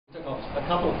a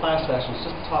couple of class sessions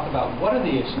just to talk about what are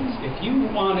the issues. If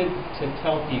you wanted to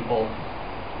tell people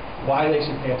why they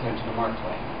should pay attention to Mark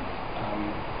Twain,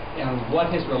 and what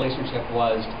his relationship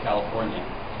was to California,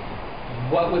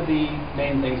 what would the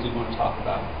main things you want to talk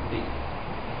about be?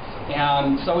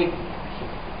 And so we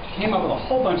came up with a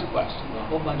whole bunch of questions, a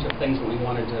whole bunch of things that we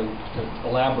wanted to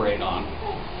elaborate on.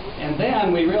 And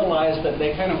then we realized that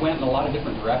they kind of went in a lot of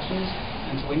different directions,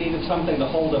 and so we needed something to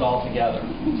hold it all together.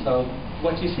 So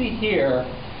what you see here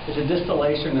is a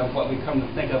distillation of what we come to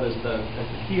think of as the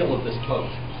heel of this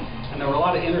quote. And there were a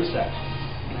lot of intersections.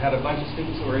 We had a bunch of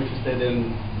students who were interested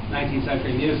in 19th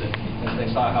century music because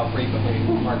they saw how frequently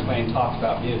Mark Twain talked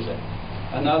about music.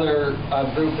 Another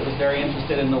group that was very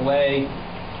interested in the way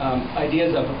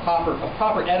ideas of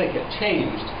proper etiquette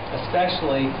changed,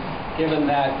 especially given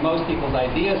that most people's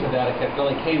ideas of etiquette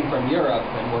really came from Europe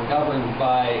and were governed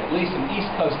by at least an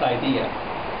East Coast idea.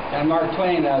 And Mark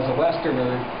Twain, as a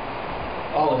Westerner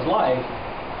all his life,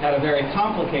 had a very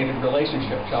complicated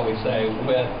relationship, shall we say,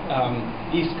 with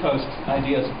East Coast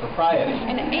ideas of propriety.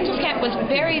 And Angels Camp was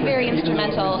very, very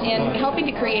instrumental in helping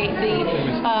to create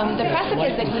the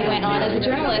precipice that he went on as a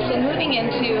journalist and moving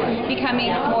into becoming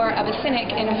more of a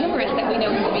cynic and a humorist that we know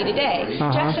him to be today,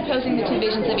 juxtaposing the two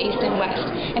visions of East and West.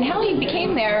 And how he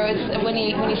became there was when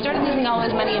he started losing all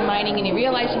his money in mining and he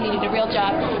realized he needed a real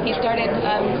job, he started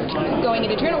going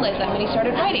into journalism and he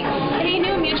started writing. And he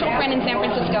knew a mutual friend in San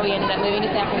Francisco. He ended up moving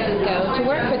to San Francisco to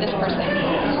work for this person.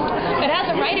 But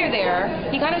as a writer there,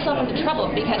 he got himself into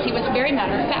trouble because he was very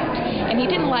matter-of-fact, and he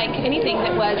didn't like anything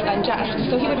that was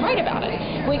unjust, so he would write about it.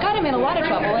 Well, he got him in a lot of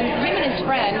trouble, and him and his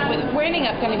friend were ending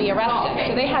up going to be arrested,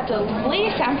 so they had to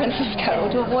leave San Francisco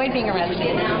to avoid being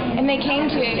arrested, and they came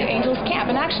to Angels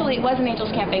Camp, and actually it was an Angels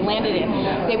Camp they landed in.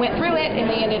 They went through it, and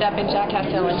they ended up in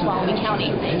Jackasville in Tuolumne County.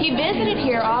 He visited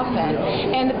here often,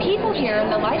 and the people here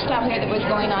and the lifestyle here that was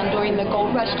going on during the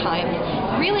gold rush time,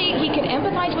 really he could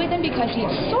empathize with him because he'd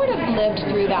sort of lived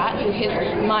through that, through his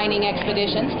mining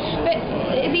expeditions, but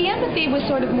the empathy was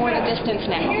sort of more at a distance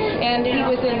now, and he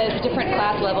was in this different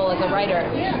class level as a writer.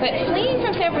 But fleeing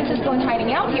from San Francisco and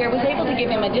hiding out here was able to give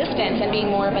him a distance and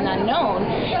being more of an unknown,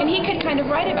 and he could kind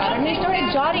of write about it, and they started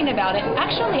jotting about it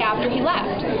actually after he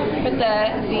left. But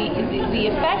the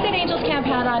effect that Angels Camp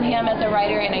had on him as a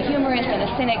writer and a humorist and a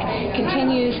cynic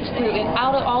continues through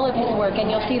all of his work, and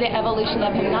you'll see the evolution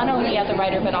of him not only as a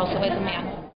writer but also as a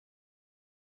man.